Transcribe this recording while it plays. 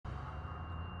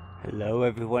Hello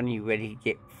everyone, you ready to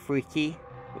get freaky?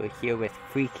 We're here with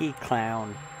Freaky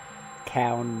Clown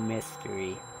Town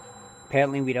Mystery.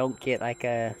 Apparently we don't get like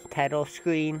a title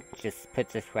screen, just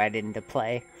puts us right into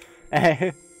play.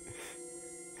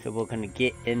 So we're gonna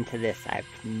get into this. I have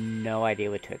no idea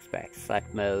what to expect.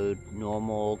 Select mode,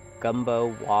 normal,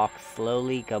 Gumbo walks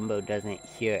slowly, Gumbo doesn't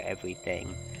hear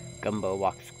everything. Gumbo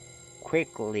walks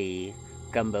quickly,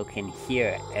 Gumbo can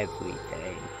hear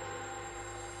everything.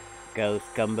 Ghost,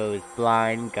 Gumbo is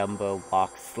blind, Gumbo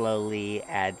walks slowly,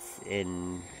 adds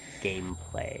in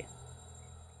gameplay.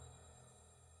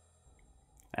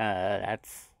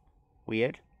 That's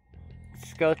weird.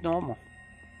 Just go with normal.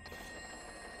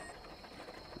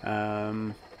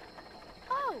 Oh,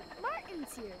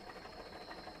 Martin's here.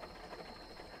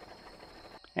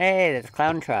 Hey, there's a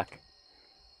clown truck.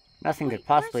 Nothing Wait, could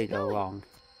possibly where's he go going? wrong.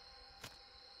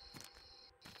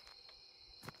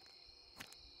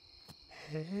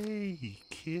 Hey,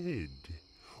 kid.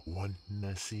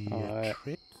 Wanna see Alright. a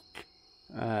trick?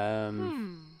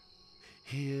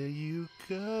 Here you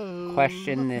go.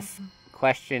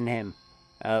 Question him.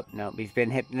 Oh, no, he's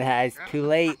been hypnotized. Too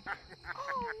late. Oh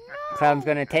no! Clown's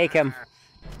gonna take him.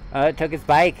 Oh, it took his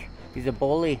bike. He's a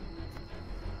bully.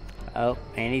 Oh,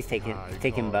 and he's taking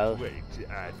can't both. Wait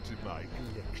to add to my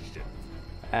collection.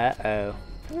 Uh-oh.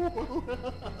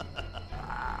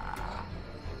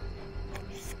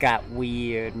 Just got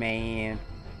weird, man.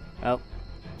 Oh,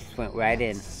 just went right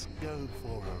in. Let's go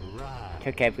for a ride.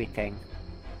 Took everything.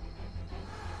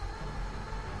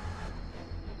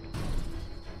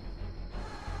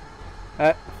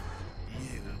 You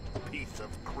piece of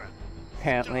crap.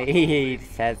 Apparently he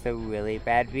just has a really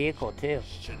bad vehicle too.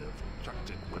 Should have chucked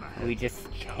it when I had We just the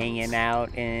chance. hanging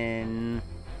out in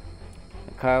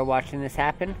the car watching this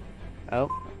happen? Oh,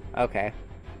 okay.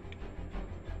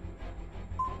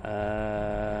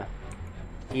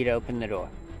 He'd open the door.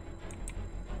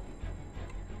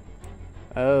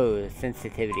 Oh, the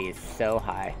sensitivity is so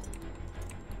high.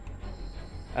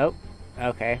 Oh,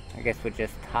 okay. I guess we're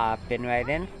just hopping right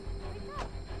in.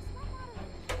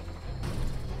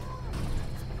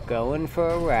 Going for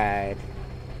a ride.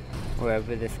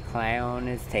 Wherever this clown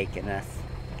is taking us.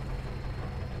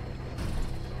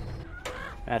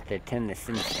 I have to turn the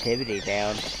sensitivity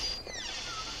down.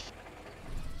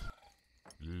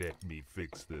 Let me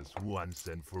fix this once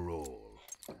and for all.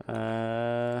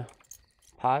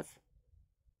 Pause.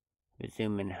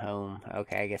 Resuming home.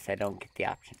 Okay, I guess I don't get the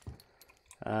option.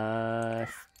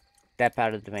 Step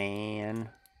out of the van.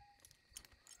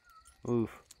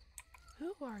 Oof.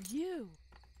 Who are you?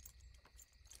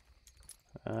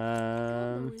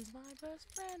 Gumbo is my best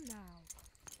friend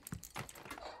now.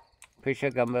 Pretty sure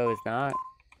Gumbo is not.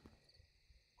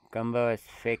 Gumbo has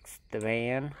fixed the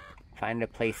van. Find a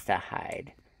place to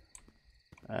hide.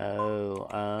 Oh,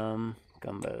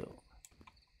 Gumbo.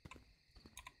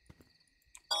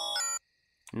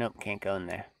 Nope, can't go in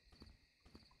there.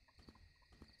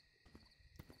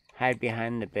 Hide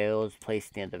behind the barrels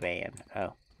placed near the van.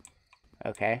 Oh.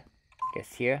 Okay.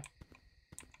 Guess here.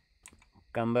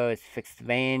 Gumbo has fixed the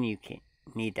van. You can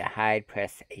need to hide.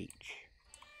 Press H.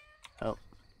 Oh.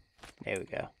 There we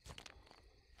go.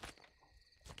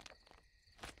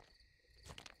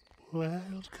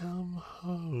 Welcome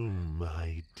home,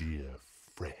 my dear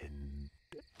friend.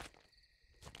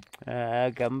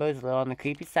 Gumbo's a little on the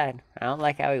creepy side. I don't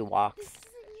like how he walks. This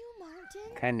isn't you,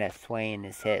 Martin. Kinda swaying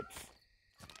his hips.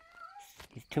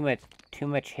 He's too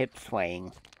much hip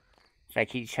swaying. It's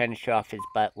like he's trying to show off his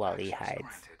butt while he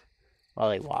hides.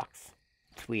 While he walks.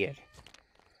 It's weird.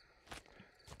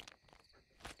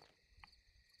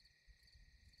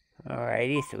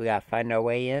 Alrighty, so we gotta find our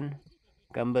way in.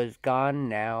 Gumbo's gone,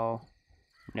 now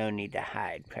no need to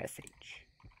hide. Press H.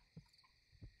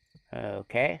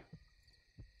 Okay.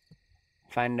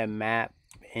 Find a map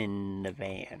in the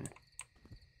van.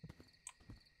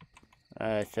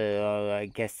 So I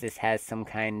guess this has some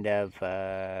kind of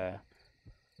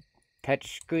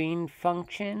touchscreen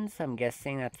functions. I'm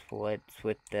guessing that's what's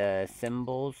with the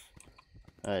symbols,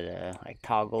 the like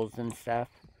toggles and stuff.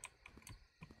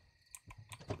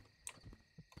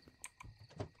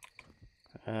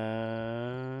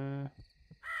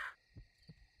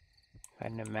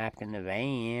 Find a map in the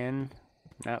van.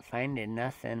 Not finding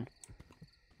nothing.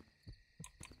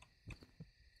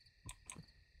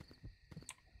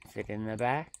 Is it in the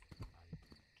back?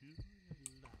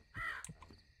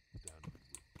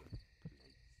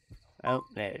 Oh,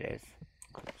 there it is.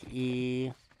 Click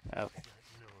E. Okay.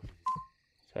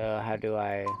 So how do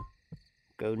I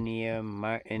go near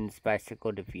Martin's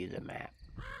bicycle to view the map?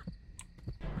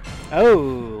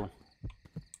 Oh!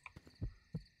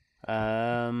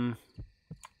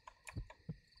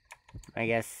 I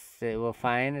guess we're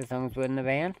fine as long as we're in the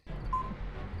van.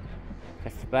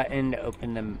 Press the button to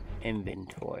open the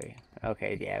inventory.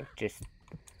 Okay, yeah, just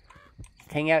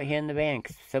hang out here in the van,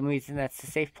 because for some reason that's the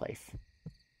safe place.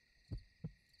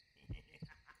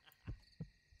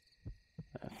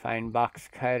 Find box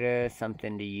cutter,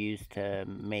 something to use to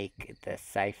make the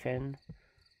siphon.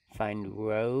 Find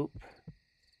rope.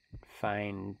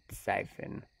 Find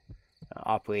siphon.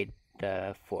 Operate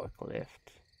the forklift.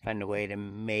 Find a way to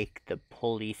make the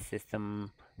pulley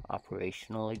system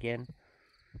operational again.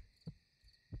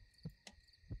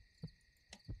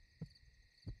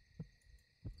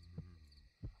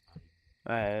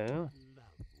 Oh.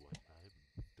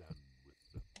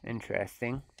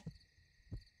 Interesting.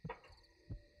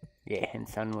 Yeah,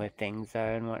 hints on where things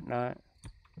are and whatnot.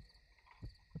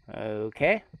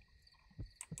 Okay.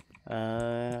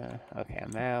 Okay,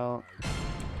 I'm out.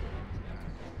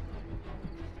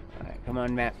 Alright, come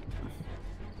on, map.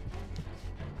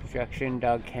 Construction,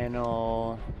 dog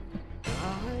kennel.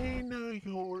 I know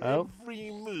your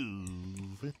every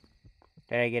move.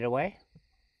 Did I get away?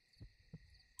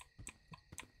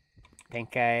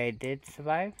 Think I did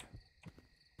survive?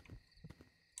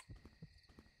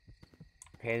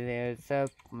 Okay, there's up.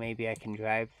 Maybe I can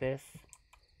drive this.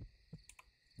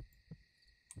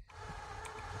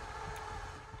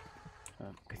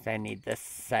 Because I need the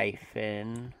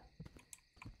siphon.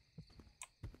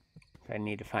 So I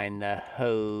need to find the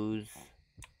hose.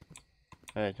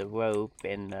 Or the rope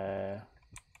and the...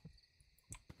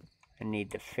 I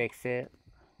need to fix it.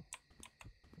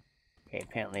 Okay,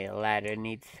 apparently a ladder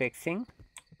needs fixing.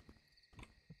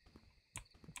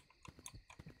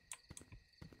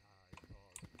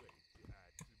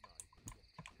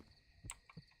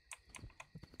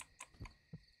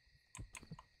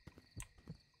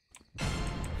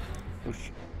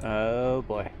 Oh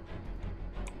boy.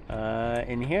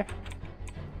 In here?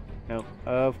 Nope,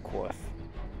 of course.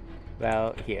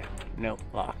 Well, here. Nope,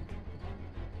 locked.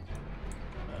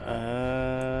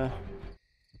 A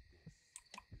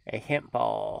hint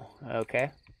ball.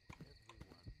 Okay.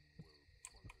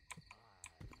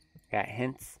 Got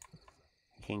hints.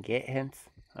 Can get hints.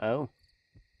 Oh.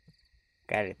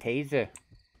 Got a taser.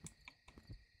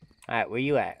 Alright, where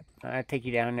you at? I'll take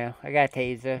you down now. I got a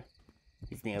taser.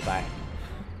 He's nearby.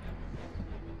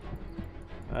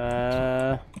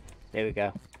 There we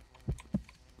go.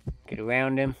 Get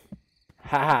around him.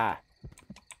 Haha.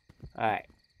 Alright.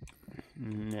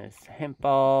 There's a hint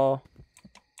ball.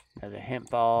 Another hint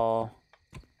ball.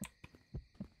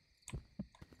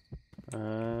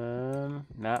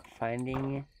 Not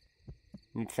finding.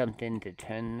 Need something to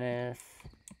turn this.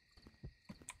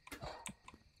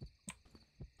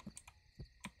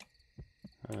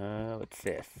 What's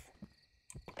this?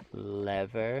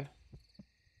 Lever.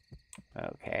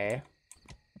 Okay.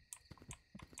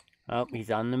 Oh,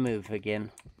 he's on the move again.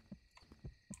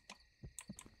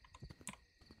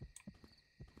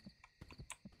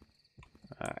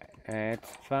 Alright, that's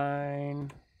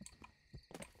fine.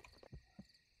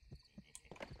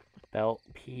 Belt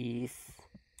piece.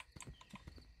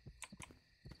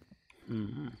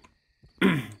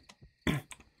 I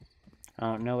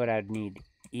don't know what I'd need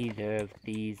either of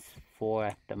these for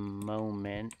at the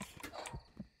moment.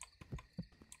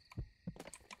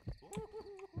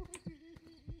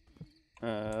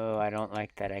 Oh, I don't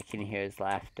like that. I can hear his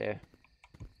laughter.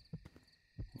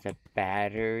 There's a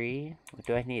battery. What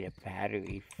do I need a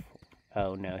battery for?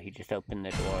 Oh no, he just opened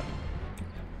the door.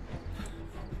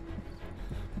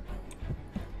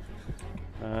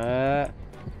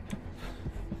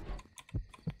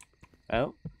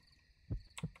 Oh.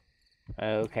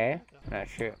 Okay. Not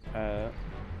sure.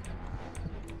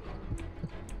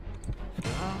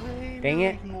 Dang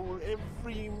it.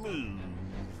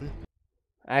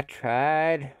 I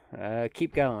tried.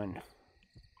 Keep going.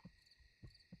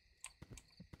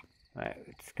 Alright,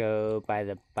 let's go by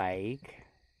the bike.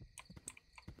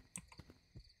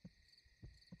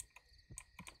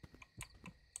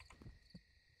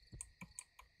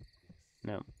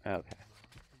 No, okay.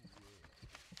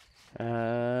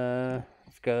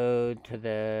 Let's go to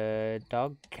the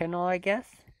dog kennel, I guess?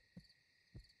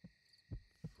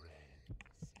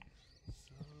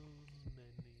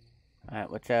 Alright,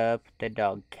 what's up? The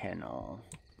dog kennel.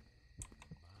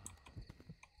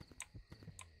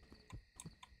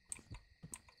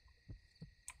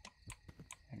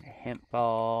 And a hint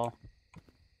ball.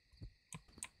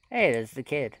 Hey, there's the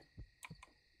kid.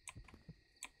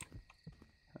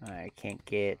 I can't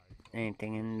get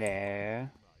anything in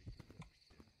there.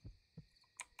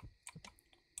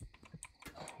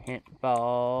 Hint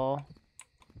ball.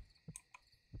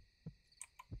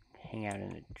 Hang out in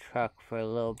the truck for a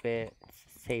little bit.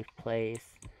 It's a safe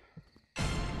place.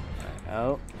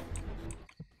 Oh.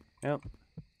 Nope.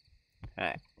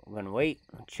 Alright, we're gonna wait,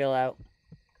 chill out.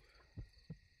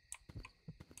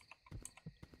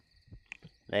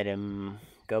 Let him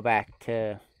go back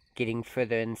to getting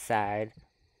further inside.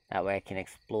 That way I can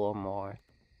explore more.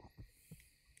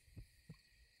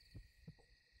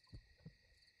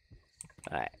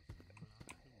 Alright.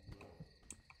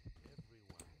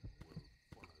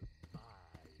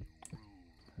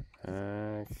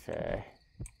 It's a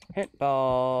hit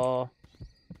ball.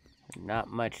 Not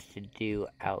much to do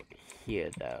out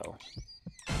here, though.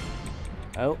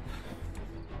 Oh.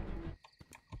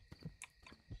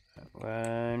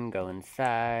 Run, go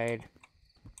inside.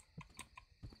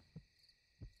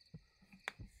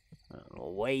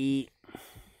 Wait.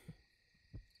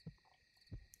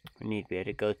 We need to be able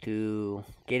to go through,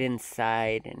 get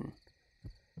inside, and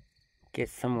get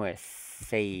somewhere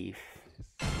safe.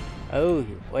 Oh,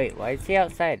 wait, why is he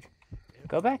outside?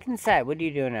 Go back inside. What are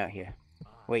you doing out here?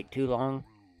 Wait too long?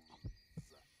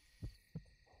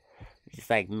 Just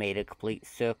like made a complete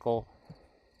circle.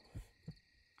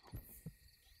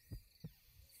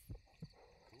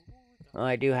 Well,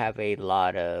 I do have a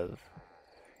lot of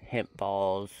hint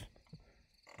balls.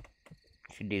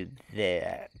 Should do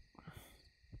that.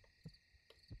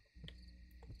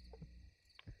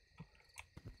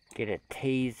 Get a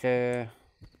taser.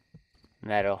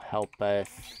 That'll help us.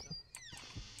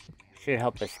 Should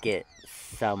help us get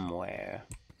somewhere.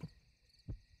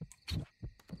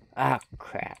 Ah,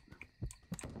 crap.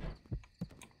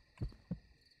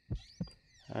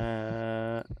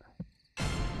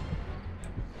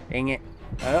 Dang it.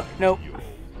 Oh, nope.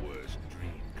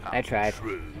 I tried.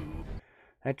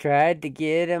 I tried to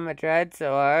get him. I tried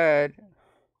so hard.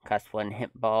 Cost one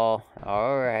hit ball.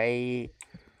 Alright.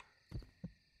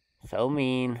 So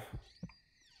mean.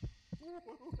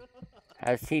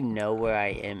 How does he know where I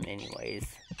am anyways?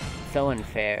 So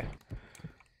unfair.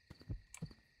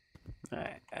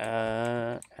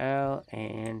 Alright, out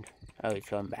and... Oh, he's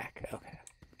going back. Okay.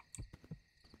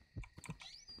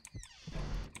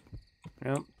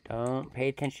 Nope, don't pay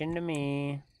attention to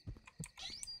me.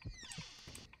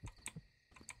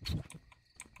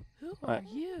 Who are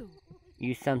you?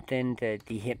 Use something to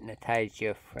dehypnotize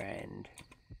your friend.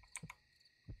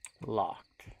 Locked.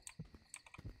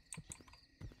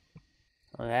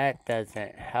 Well, that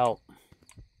doesn't help.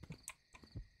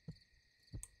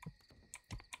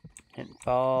 Hint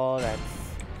ball, that's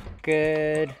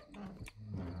good.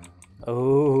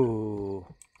 Oh.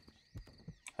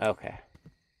 Okay.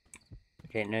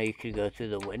 Didn't know you could go through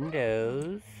the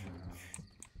windows.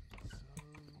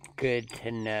 Good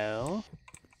to know.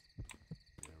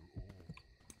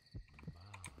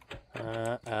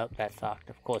 Oh, that's locked.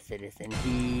 Of course it is. And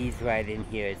he's right in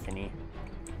here, isn't he?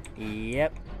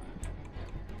 Yep.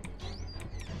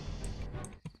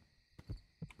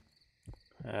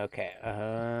 Okay,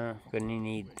 gonna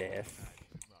need this.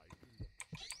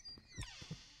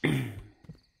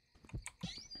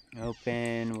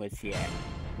 Open, what's he at?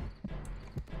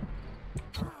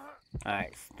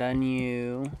 Alright, stun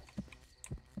you.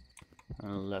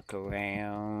 I'll look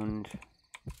around.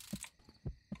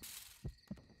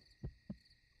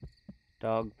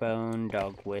 Dog bone,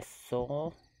 dog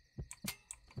whistle.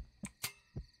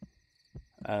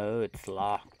 Oh, it's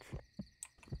locked.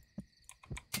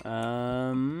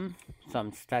 So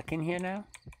I'm stuck in here now?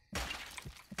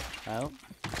 Oh.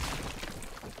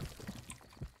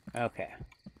 Okay.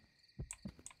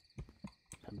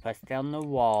 So bust down the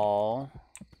wall.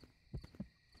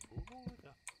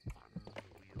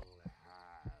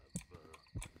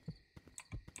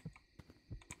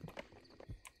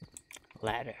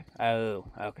 Ladder. Oh,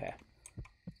 okay.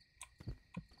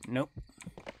 Nope.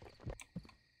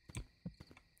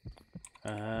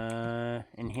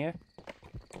 In here?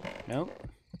 Nope.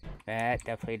 That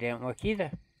definitely didn't work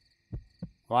either.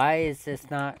 Why is this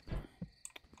not...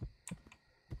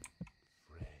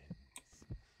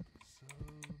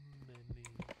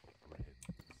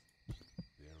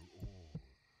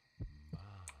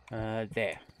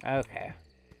 there. Okay.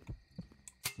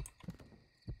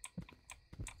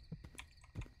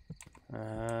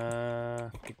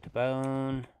 Get the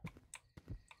bone.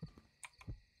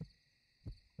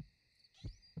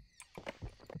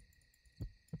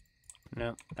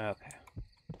 Nope. Okay.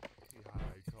 I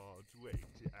can't wait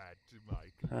to add to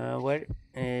my What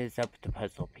is up with the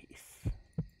puzzle piece?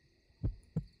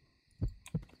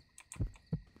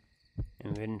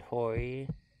 Inventory.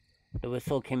 The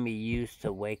whistle can be used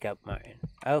to wake up Martin.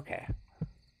 Okay.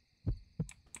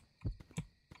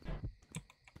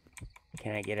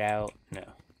 Can I get out? No.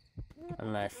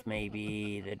 Unless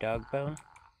maybe the dog bone?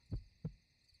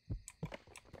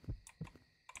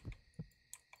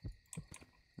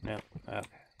 Nope. Okay.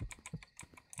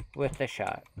 With the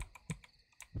shot.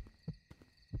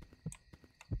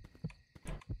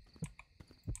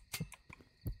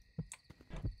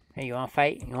 Hey, you wanna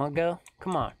fight? You wanna go?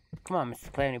 Come on. Come on,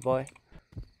 Mr. Planty Boy.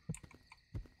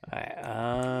 Alright,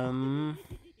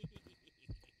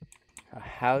 so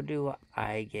how do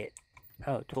I get...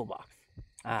 Oh, toolbox.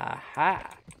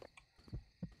 Aha!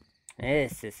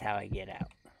 This is how I get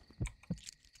out.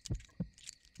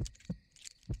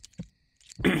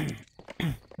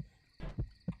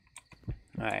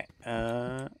 Alright,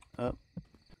 oh.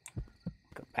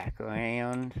 Go back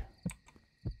around.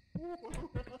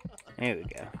 There we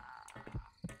go.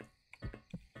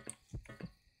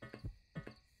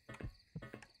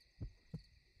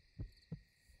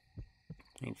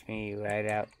 Needs me right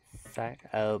outside.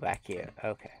 Oh, back here.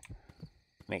 Okay.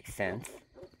 Makes sense.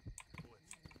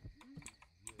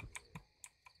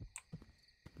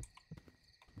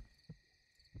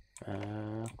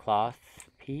 Cloth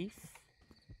piece.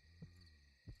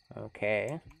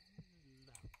 Okay.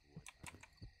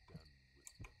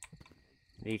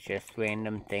 These just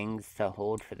random things to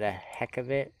hold for the heck of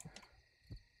it.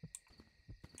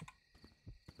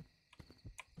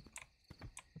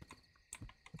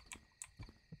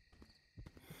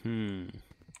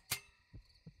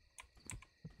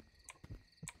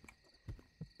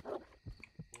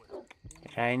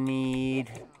 I need...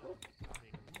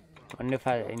 wonder if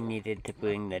I needed to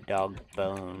bring the dog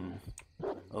bone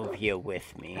over here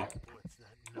with me.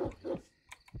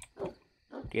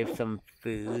 Give some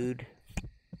food.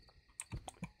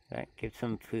 Give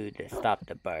some food to stop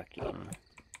the barking.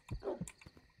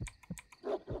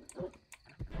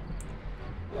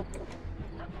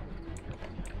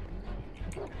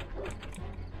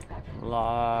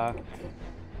 Locked.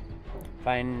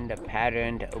 Find a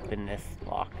pattern to open this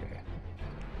locker.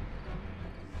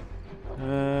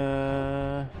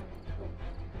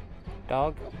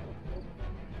 Dog?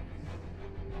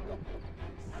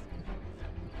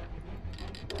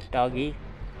 Doggy?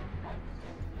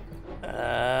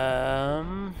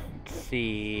 Let's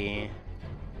see.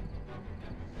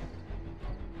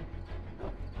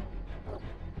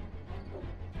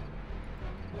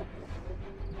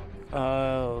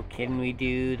 Oh, can we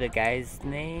do the guy's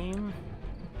name?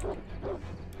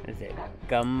 Is it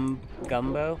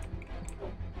Gumbo?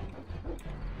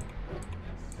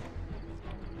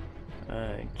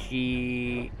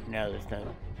 G... no, there's no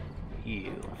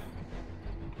U.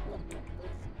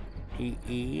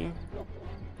 P-E?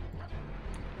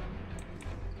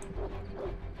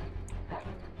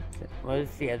 What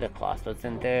is the other cloth?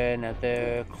 Wasn't there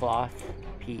another cloth?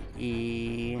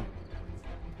 P-E...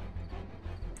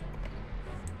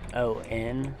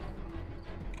 O-N?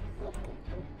 Let's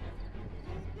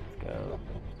go.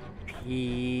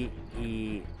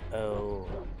 P-E-O-N?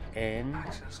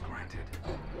 Access granted.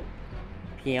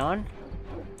 Peon?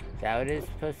 Is that what it's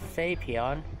supposed to say?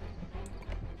 Peon?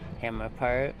 Hammer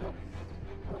part.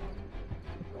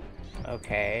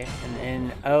 Okay, and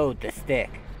then, oh, the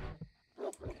stick.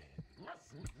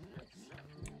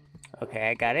 Okay,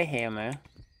 I got a hammer.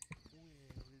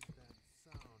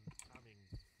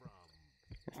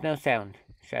 There's no sound.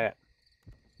 Shut up.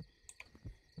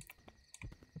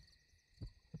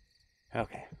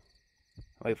 Okay.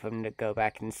 Wait for him to go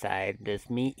back inside. There's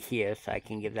meat here, so I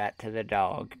can give that to the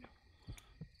dog.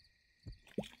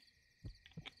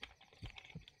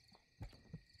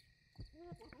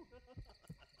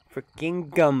 Freaking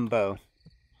Gumbo.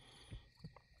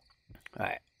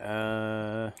 Alright,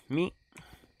 meat.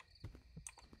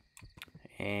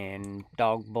 And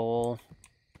dog bowl.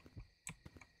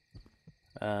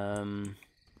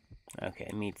 Okay,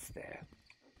 meat's there.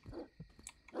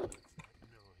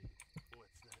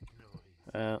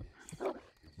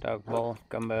 Dog bowl,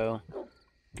 Gumbo.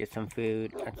 Get some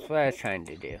food. That's what I was trying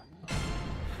to do.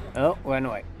 Oh, run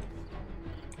away.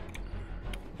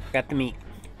 Got the meat.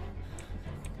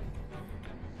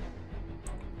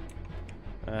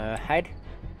 Hide.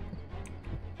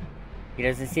 He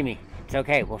doesn't see me. It's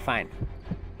okay, we're fine.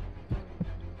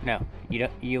 No,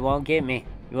 you won't get me.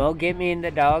 You won't get me in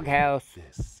the doghouse.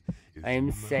 I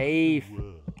am safe.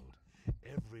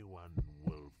 Everyone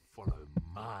will follow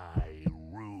my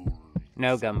rules.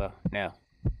 No, Gumbo, no.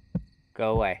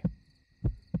 Go away.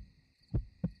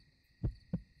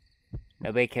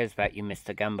 Nobody cares about you,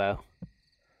 Mr. Gumbo.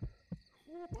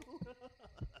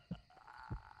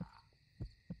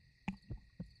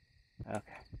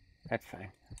 Okay, that's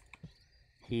fine.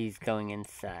 He's going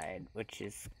inside, which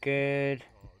is good.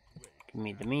 Give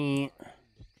me the meat.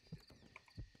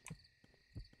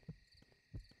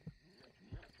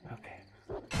 Okay.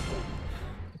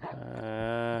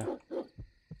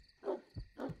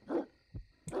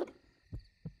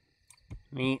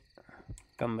 Meat.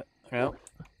 Gumbo. Nope.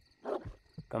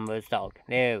 Gumbo's dog.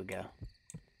 There we go.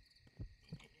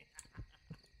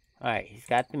 Alright, he's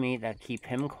got the meat. That'll keep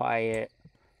him quiet.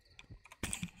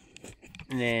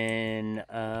 And then,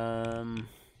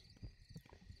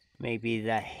 maybe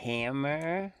the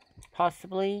hammer,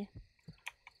 possibly?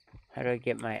 How do I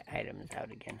get my items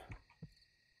out again?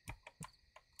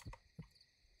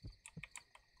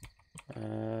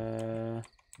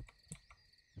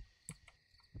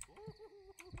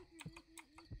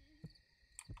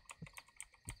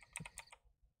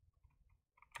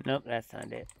 Nope, that's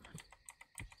not it.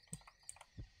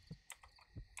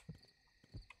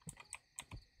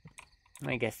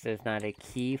 I guess there's not a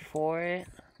key for it.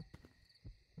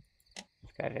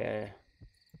 Just gotta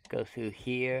go through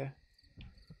here.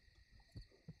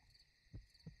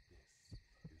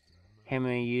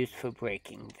 Hammer used for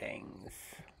breaking things.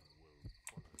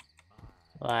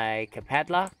 Like a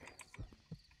padlock?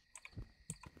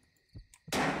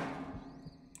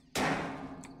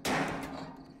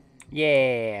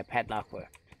 Yeah, padlock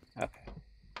worked. Okay.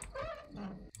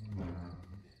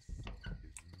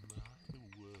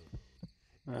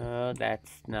 Oh,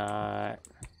 that's not...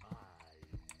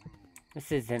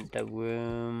 This isn't the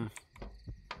room.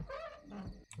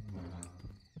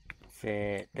 Is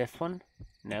it this one?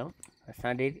 No, that's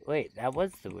not it. Wait, that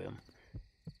was the room.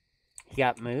 He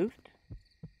got moved?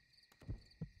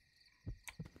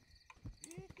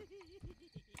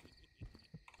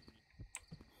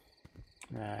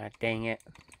 Ah, dang it.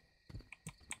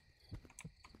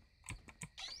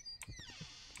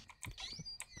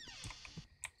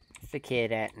 Where's the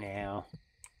kid at now?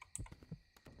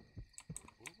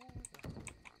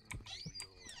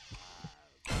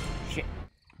 Shit.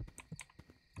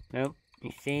 Nope.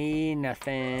 You see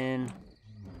nothing.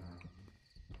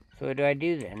 So what do I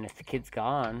do then if the kid's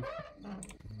gone?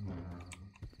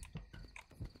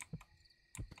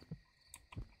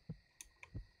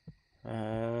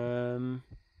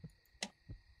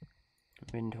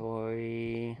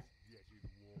 Inventory.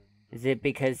 Is it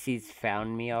because he's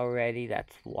found me already?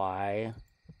 That's why.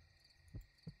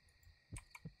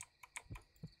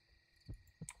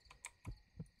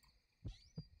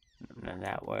 None of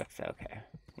that works. Okay.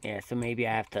 Yeah, so maybe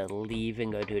I have to leave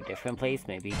and go to a different place.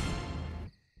 Maybe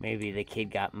the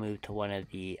kid got moved to one of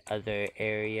the other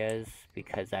areas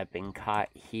because I've been caught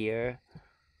here.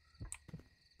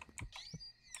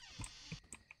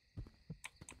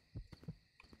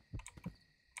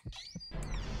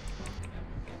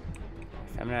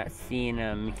 I'm not seeing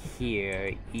him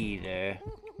here either.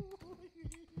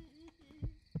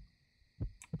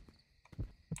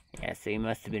 Yeah, so he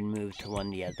must have been moved to one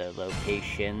of the other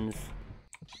locations.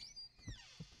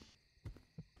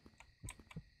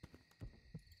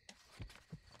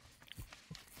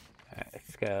 Alright,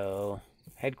 let's go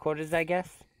headquarters, I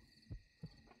guess.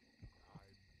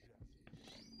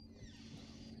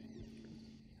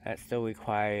 That still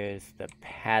requires the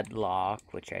padlock,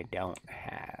 which I don't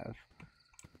have.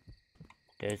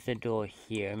 There's a door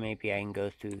here. Maybe I can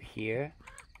go through here.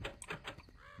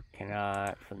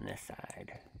 Cannot from this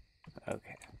side.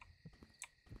 Okay.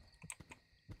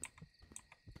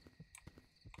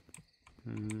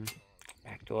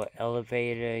 Backdoor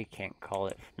elevator. You can't call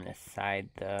it from this side,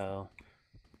 though.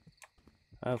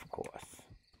 Of course.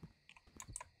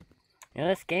 You know,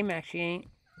 this game actually ain't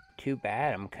too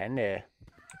bad. I'm kind of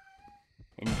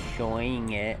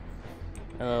enjoying it.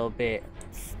 A little bit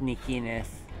sneakiness.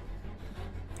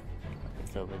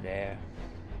 It's over there.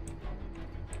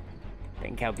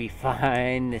 Think I'll be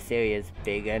fine. This area's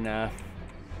big enough.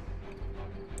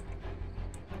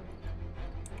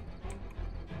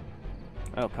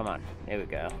 Oh, come on. There we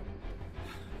go.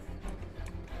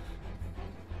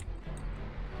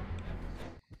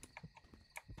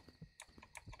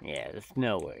 Yeah, there's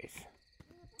no worries.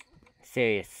 This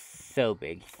area's so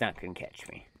big, he's not gonna catch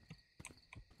me.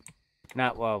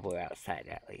 Not while we're outside,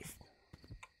 at least.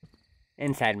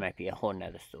 Inside might be a whole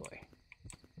nother story.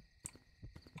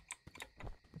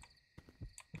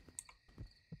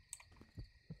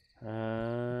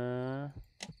 Can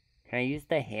I use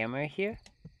the hammer here?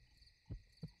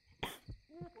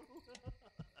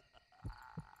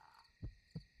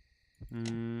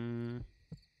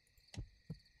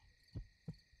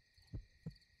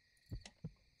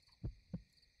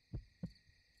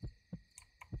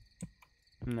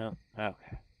 No.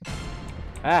 Okay.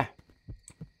 Ah!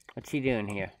 What's he doing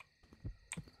here?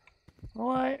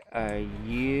 What are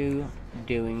you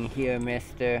doing here,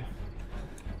 mister?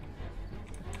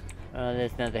 Oh,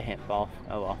 there's another hint ball.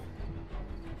 Oh well.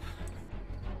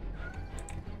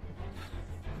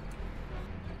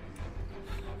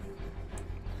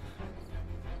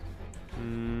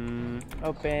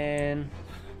 Open.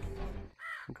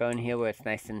 Go in here where it's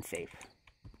nice and safe.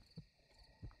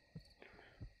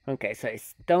 Okay, so I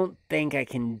don't think I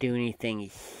can do anything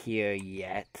here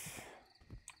yet.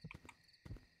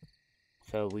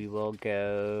 So we will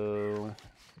go...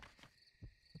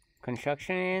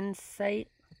 construction site?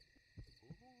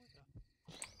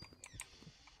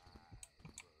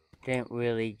 Didn't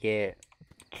really get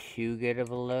too good of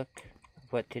a look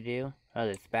of what to do. Oh,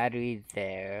 there's batteries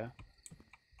there.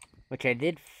 Which I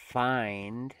did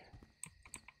find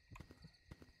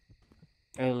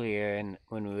earlier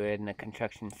when we were in the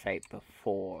construction site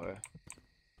before.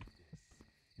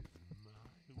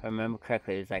 If I remember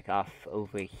correctly, it was like off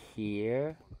over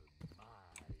here.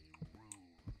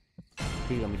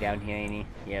 He's gonna be down here, ain't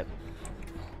he? Yep.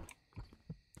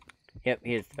 Yep,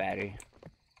 here's the battery.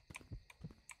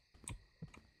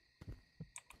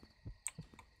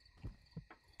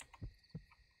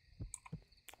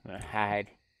 I'm gonna hide.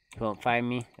 You won't find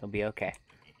me, it'll be okay.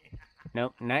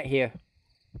 Nope, not here.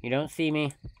 You don't see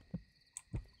me.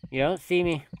 You don't see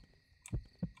me.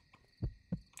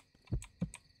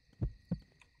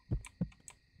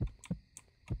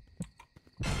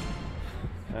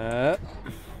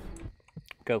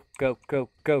 Go, go, go,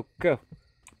 go, go.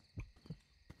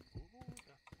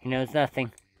 He knows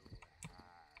nothing.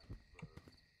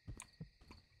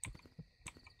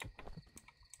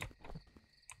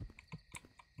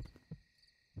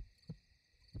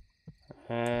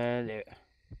 There.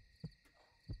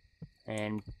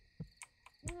 And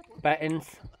buttons.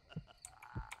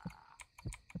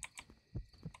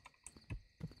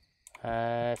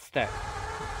 Start.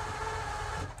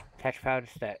 Touch power to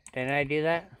start. Didn't I do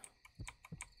that?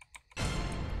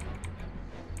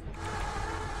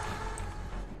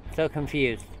 So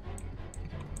confused.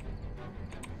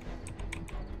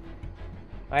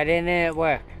 Why didn't it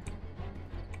work?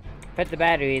 Put the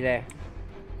battery there.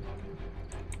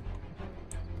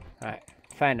 Alright,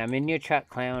 fine. I'm in your truck,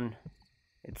 clown.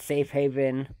 It's safe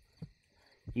haven.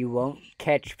 You won't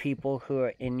catch people who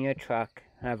are in your truck.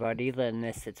 I've already learned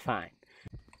this. It's fine.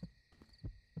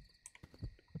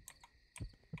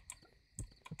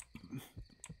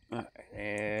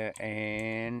 There,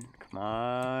 and come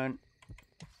on.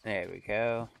 There we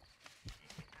go.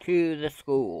 To the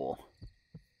school.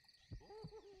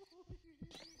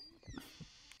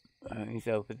 He's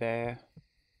over there.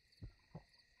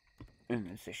 And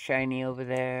there's a shiny over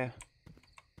there.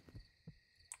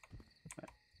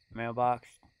 Mailbox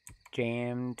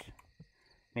jammed.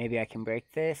 Maybe I can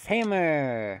break this.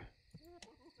 Hammer!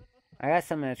 I got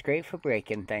something that's great for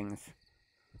breaking things.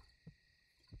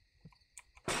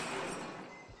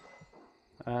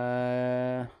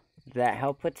 Does that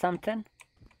help with something?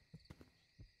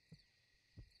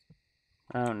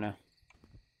 I don't know.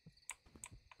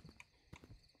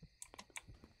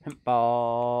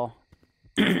 Ball.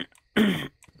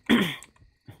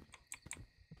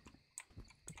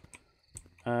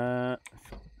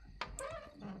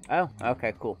 Oh,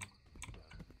 okay, cool.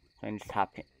 So I can just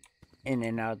hop in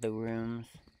and out of the rooms.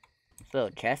 There's a little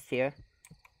chest here.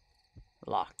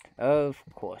 Locked. Of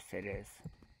course it is.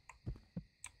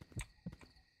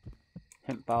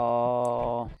 Hint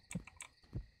ball.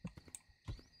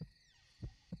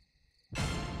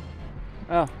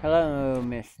 Oh, hello,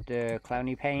 Mr.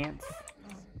 Clowny Pants.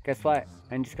 Guess what?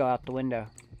 I can just go out the window.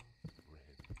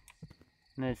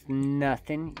 And there's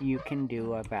nothing you can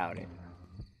do about it.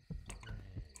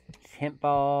 Just hint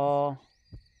ball.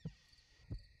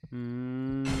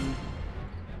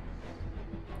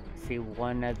 See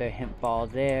one other hint ball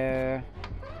there.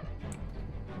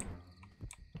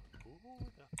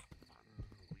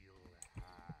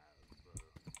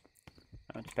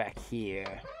 Oh, it's back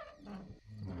here.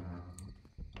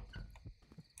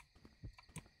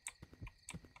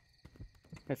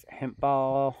 There's a hint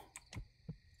ball.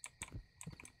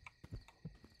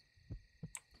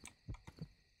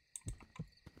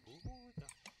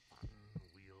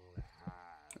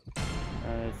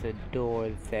 There's a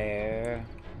door there.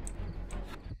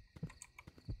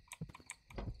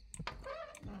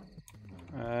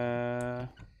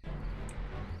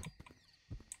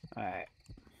 Alright.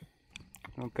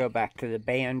 We'll go back to the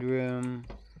band room.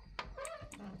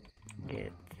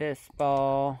 Get this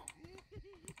ball.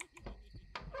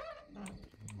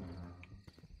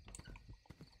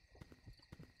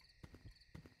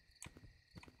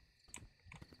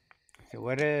 So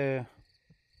what is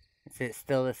it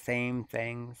still the same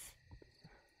things?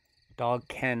 Dog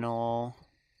kennel.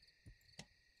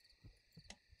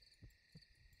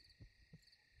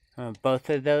 Both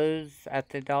of those at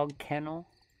the dog kennel?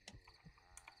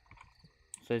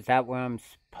 So is that where I'm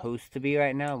supposed to be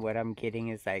right now? What I'm getting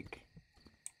is like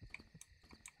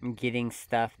I'm getting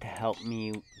stuff to help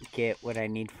me get what I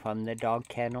need from the dog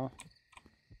kennel.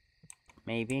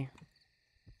 Maybe.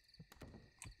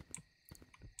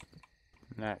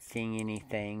 Not seeing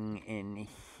anything in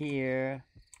here.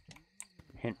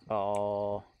 Hint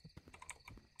ball.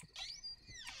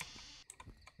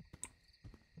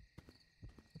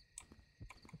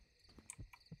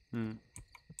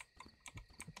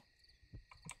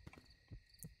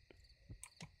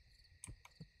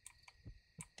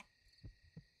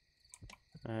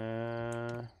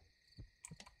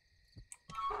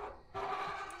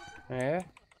 There?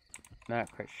 Not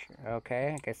quite sure.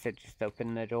 Okay, I guess it just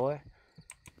opened the door.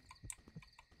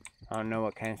 I don't know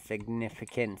what kind of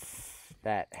significance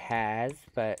that has,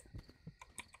 but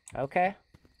okay.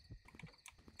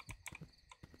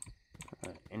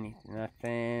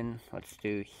 Nothing. Let's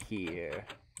do here.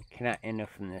 Cannot enter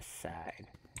from this side.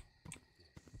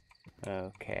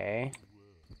 Okay.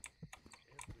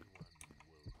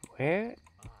 Where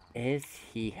is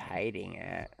he hiding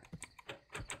at?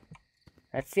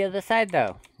 That's the other side,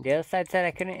 though. The other side said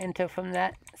I couldn't enter from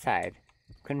that side.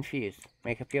 Confused.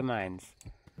 Make up your minds.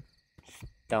 Just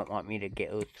don't want me to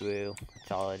go through.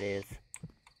 That's all it is.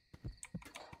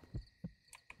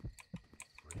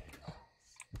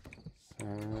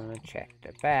 Check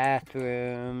the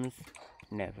bathrooms.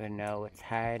 Never know what's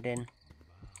hiding.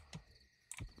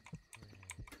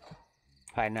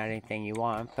 Probably not anything you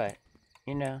want, but,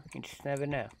 you know, you just never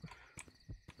know.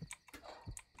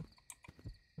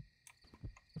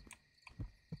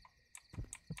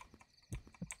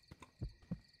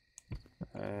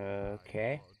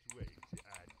 Okay.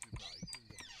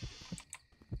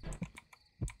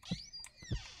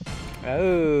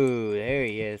 Oh, there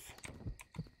he is.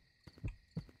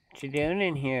 What you doing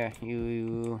in here?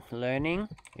 You learning?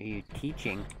 Are you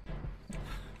teaching?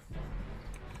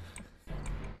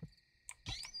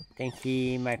 Think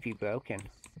he might be broken.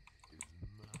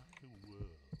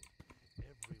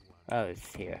 Oh,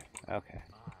 it's here. Okay.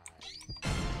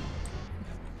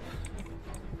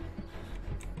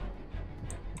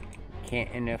 Can't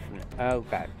enter from the... Oh,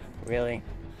 God. Really?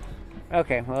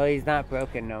 Okay, well, he's not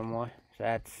broken no more. So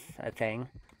that's a thing.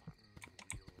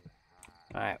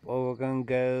 Alright, well, we're gonna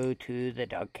go to the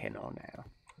dog kennel now.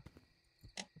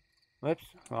 Whoops,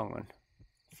 wrong one.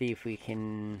 See if we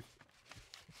can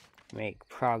make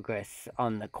progress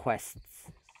on the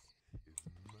quests.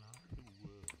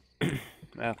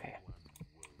 Okay.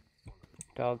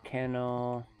 Dog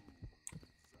kennel.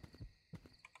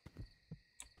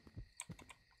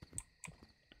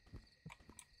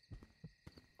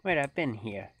 Wait, I've been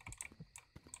here.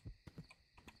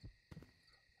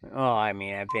 Oh, I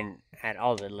mean, I've been at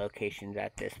all the locations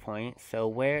at this point. So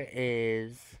where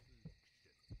is...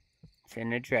 It's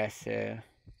in a dresser.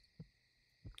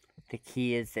 The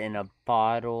key is in a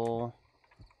bottle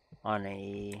on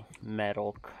a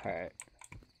metal cart.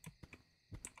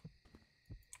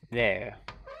 There.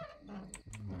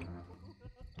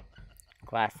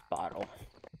 Glass bottle.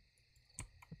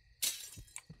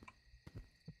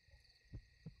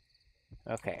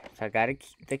 Okay, so I got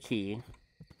the key.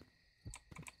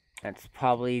 That's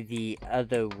probably the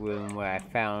other room where I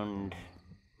found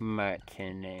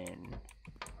Martin in.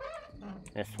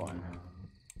 This one.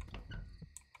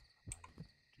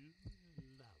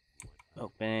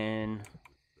 Open.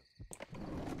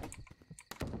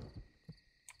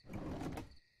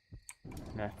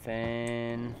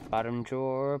 Nothing. Bottom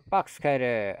drawer. Box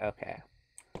cutter. Okay.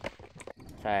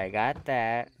 So I got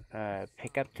that.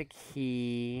 Pick up the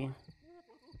key.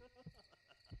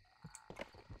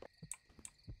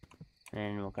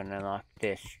 And we're gonna unlock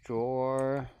this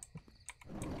drawer.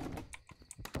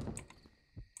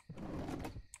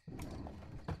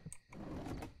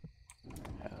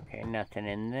 Okay, nothing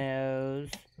in those.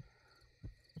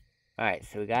 Alright,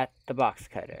 so we got the box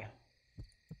cutter.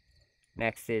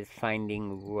 Next is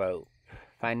finding rope.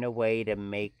 Find a way to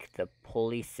make the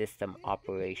pulley system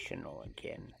operational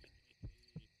again.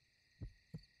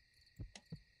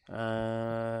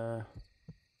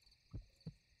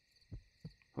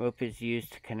 Rope is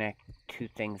used to connect two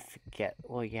things together.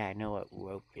 Well, yeah, I know what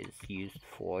rope is used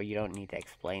for. You don't need to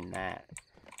explain that.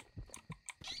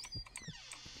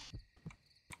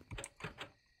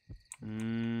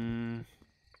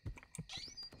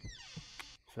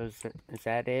 So is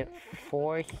that it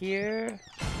for here?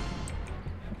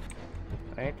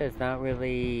 Right, there's not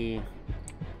really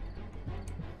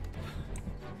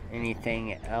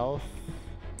anything else.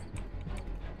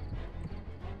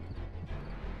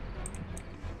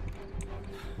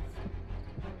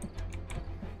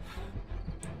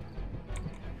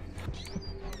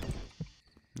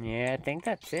 Yeah, I think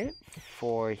that's it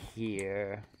for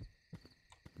here.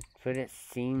 That's what it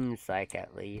seems like,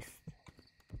 at least.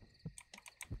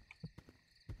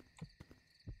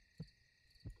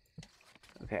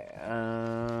 Okay,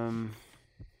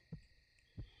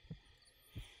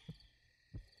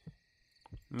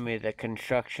 maybe the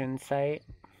construction site.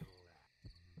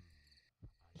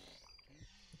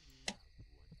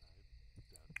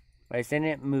 Why isn't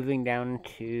it moving down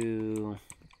to...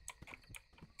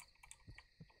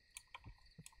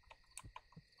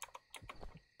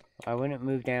 Why wouldn't it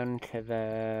move down to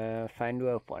the find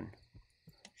rope one?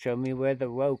 Show me where the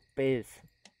rope is.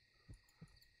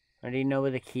 I already know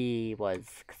where the key was,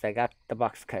 because I got the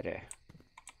box cutter.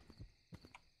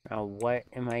 Now what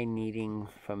am I needing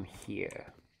from here?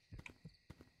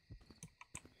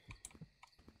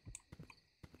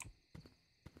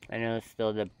 I know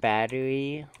still the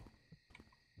battery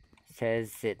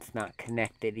says it's not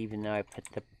connected even though I put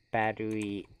the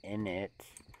battery in it.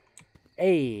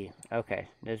 Hey! Okay,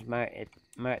 there's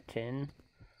Martin.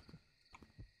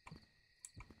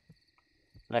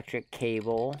 Electric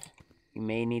cable. You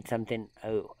may need something.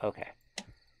 Oh, okay.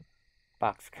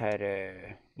 Box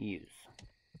cutter. Use.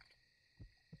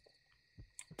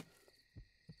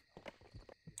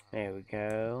 There we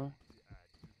go.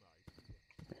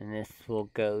 And this will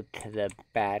go to the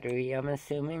battery, I'm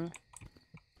assuming.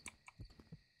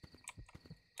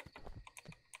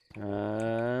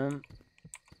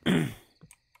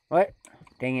 What?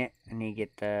 Dang it. I need to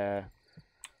get the...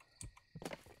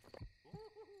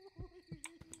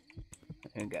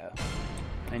 There we go.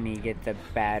 I need to get the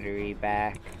battery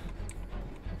back.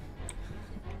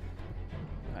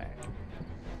 Alright.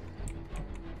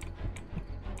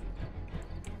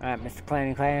 Alright, Mr.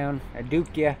 Clowny Clown. I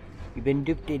duped ya. You've been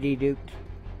duped.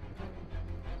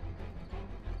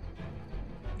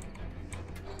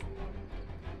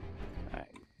 Alright.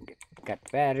 Got the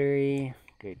battery.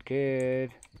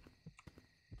 Good.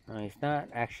 Oh, he's not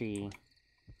actually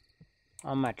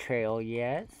on my trail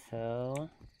yet, so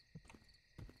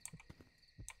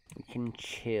we can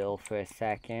chill for a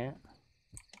second.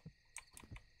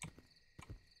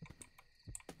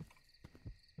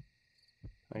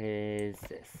 What is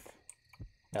this?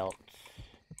 Belt.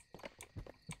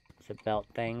 It's a belt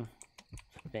thing.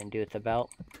 Something to do with the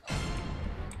belt.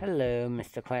 Hello,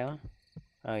 Mr. Clown.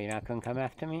 Oh, you're not gonna come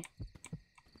after me?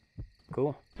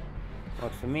 Cool.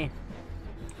 Works for me.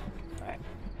 Alright.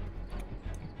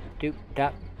 Doop,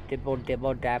 dop, dibble,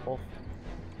 dibble, dabble.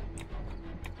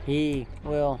 He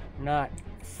will not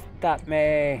stop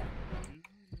me.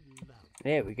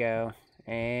 There we go.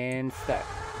 And start.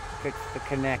 Fix the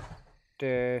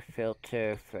connector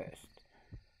filter first.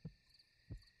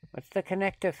 What's the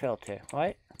connector filter?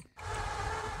 What?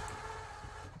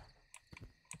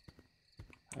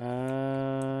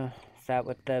 Is that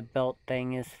what the belt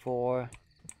thing is for?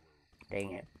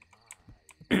 Dang it.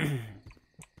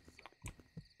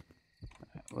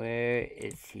 Where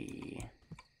is he?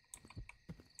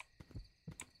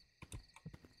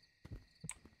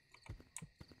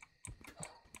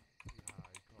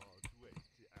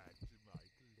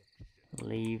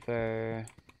 Lever.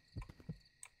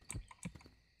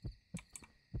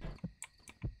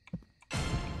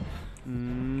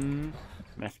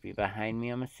 Must be behind me,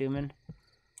 I'm assuming.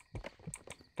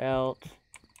 Belt.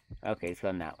 Okay, he's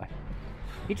going that way.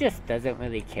 He just doesn't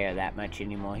really care that much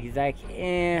anymore. He's like,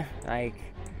 like,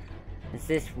 is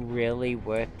this really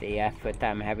worth the effort that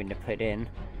I'm having to put in?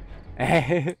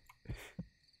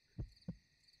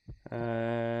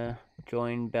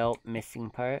 Join belt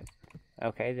missing part.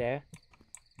 Okay, there.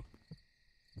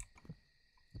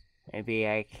 Maybe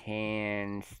I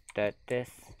can start this.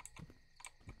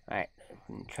 Alright,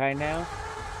 try now.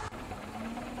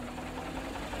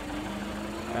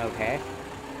 Okay.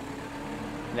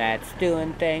 That's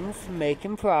doing things,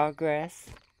 making progress.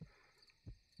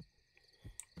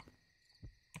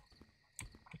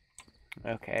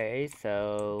 Okay,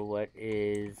 so what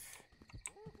is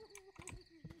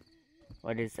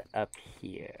up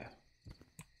here?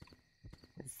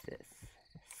 What's this?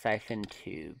 Siphon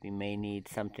tube. You may need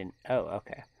something. Oh,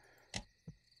 okay.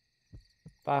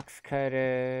 Box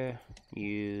cutter.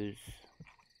 Use.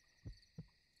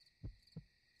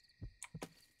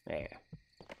 There.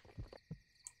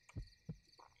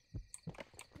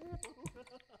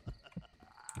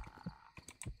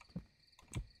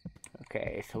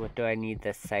 Okay, so what do I need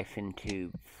the siphon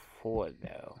tube for,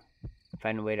 though?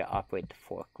 Find a way to operate the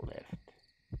forklift.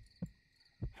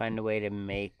 Find a way to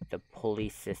make the pulley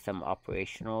system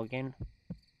operational again.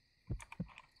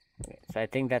 Okay, so I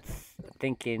think that's...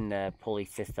 thinking the pulley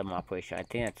system operation. I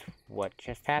think that's what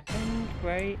just happened,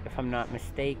 right? If I'm not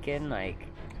mistaken, like...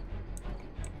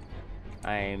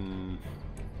 I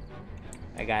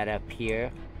got up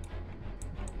here.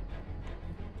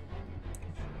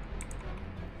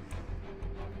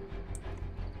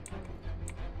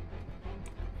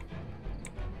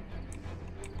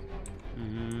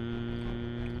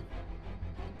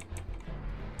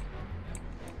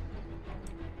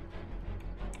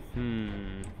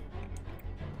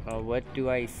 What do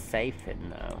I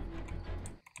siphon though?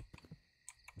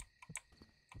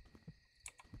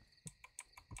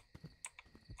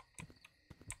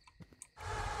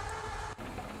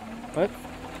 Whoops.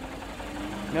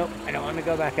 Nope, I don't want to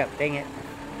go back up, dang it.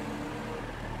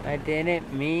 I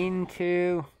didn't mean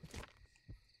to.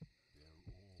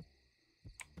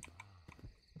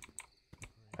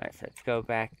 Alright, so let's go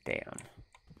back down.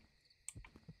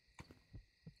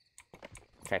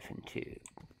 Siphon tube.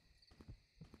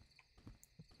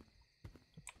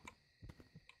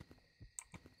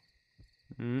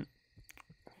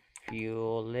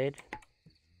 Fuel lid.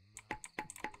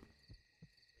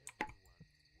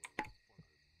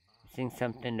 Using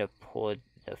something to pour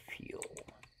the fuel.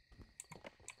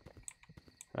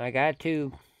 I got a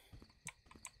tube.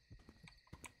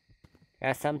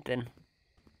 Got something.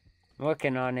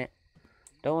 Working on it.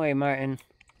 Don't worry, Martin.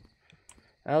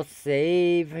 I'll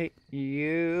save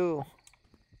you.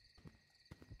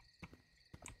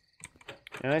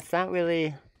 No, it's not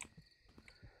really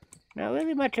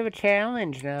much of a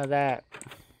challenge now that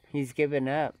he's given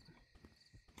up.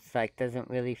 It's like, doesn't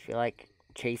really feel like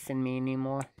chasing me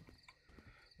anymore.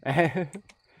 It's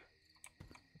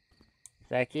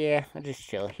like, yeah, I'll just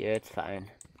chill here, it's fine.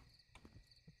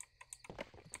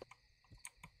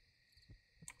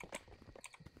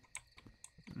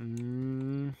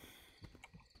 Is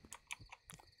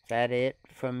that it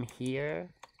from here?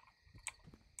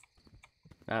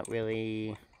 Not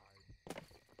really.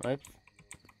 Whoops.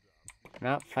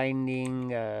 Not finding,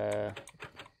 like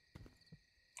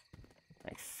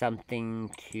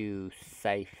something to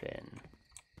siphon.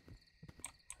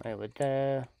 Wait, where'd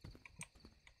the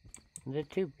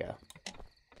tube go?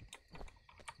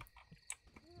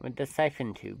 Where'd the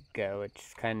siphon tube go? It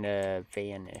just kinda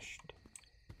vanished.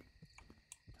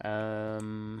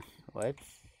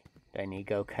 Whoops. Do I need to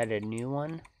go cut a new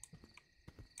one?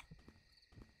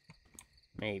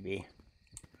 Maybe.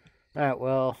 Alright,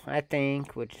 well, I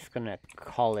think we're just gonna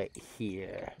call it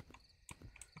here.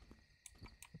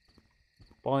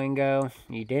 Boingo,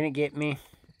 you didn't get me.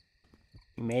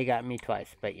 You may have got me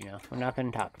twice, but you know, we're not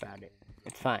gonna talk about it.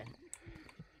 It's fine.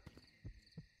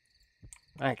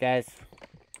 Alright, guys.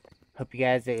 Hope you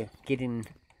guys are getting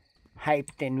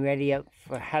hyped and ready up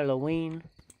for Halloween.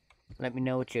 Let me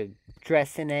know what you're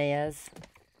dressing as.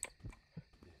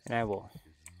 And I will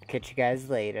catch you guys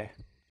later.